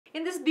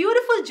In this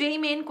beautiful JEE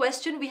Main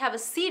question, we have a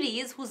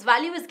series whose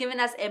value is given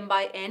as m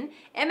by n.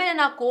 M and n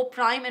are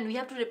co-prime and we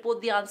have to report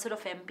the answer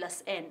of m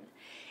plus n.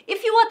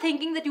 If you are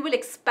thinking that you will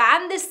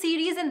expand this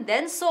series and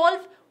then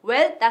solve,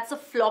 well, that's a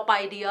flop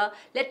idea.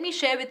 Let me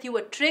share with you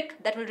a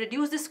trick that will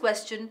reduce this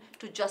question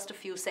to just a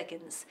few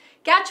seconds.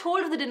 Catch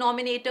hold of the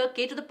denominator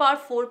k to the power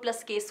 4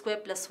 plus k square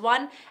plus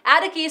 1.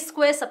 Add a k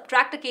square,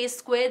 subtract a k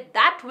square.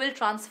 That will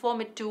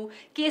transform it to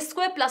k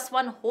square plus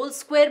 1 whole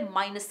square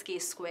minus k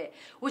square,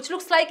 which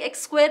looks like x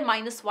square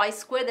minus y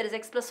square, that is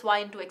x plus y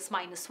into x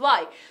minus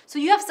y. So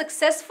you have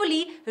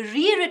successfully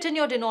rewritten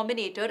your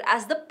denominator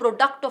as the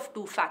product of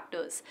two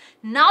factors.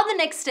 Now the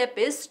next step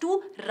is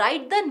to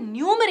write the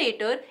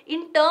numerator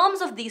in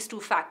terms of these two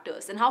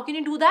factors. And how can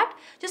you do that?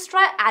 Just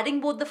try adding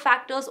both the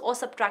factors or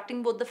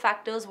subtracting both the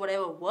factors,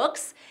 whatever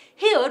works.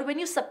 Here, when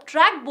you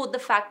subtract both the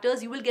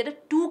factors, you will get a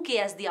 2k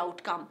as the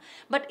outcome.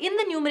 But in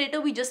the numerator,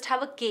 we just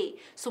have a k.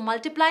 So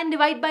multiply and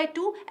divide by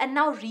 2 and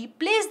now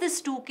replace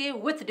this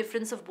 2k with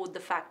difference of both the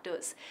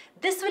factors.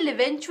 This will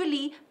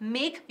eventually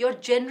make your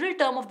general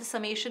term of the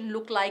summation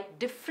look like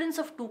difference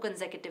of two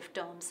consecutive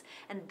terms.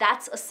 And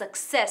that's a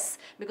success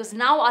because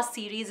now our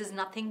series is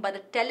nothing but a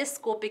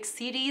telescopic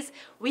series.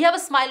 We have a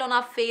smile on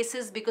our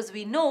faces because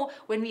we know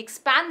when we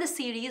expand the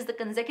series, the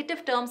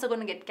consecutive terms are going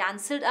to get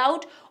cancelled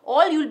out.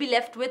 All you'll be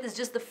left with is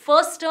just the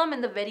first term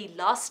and the very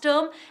last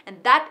term,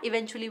 and that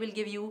eventually will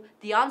give you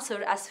the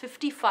answer as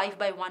 55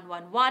 by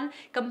 111.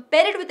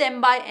 Compare it with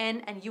m by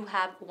n and you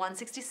have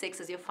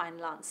 166 as your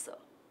final answer.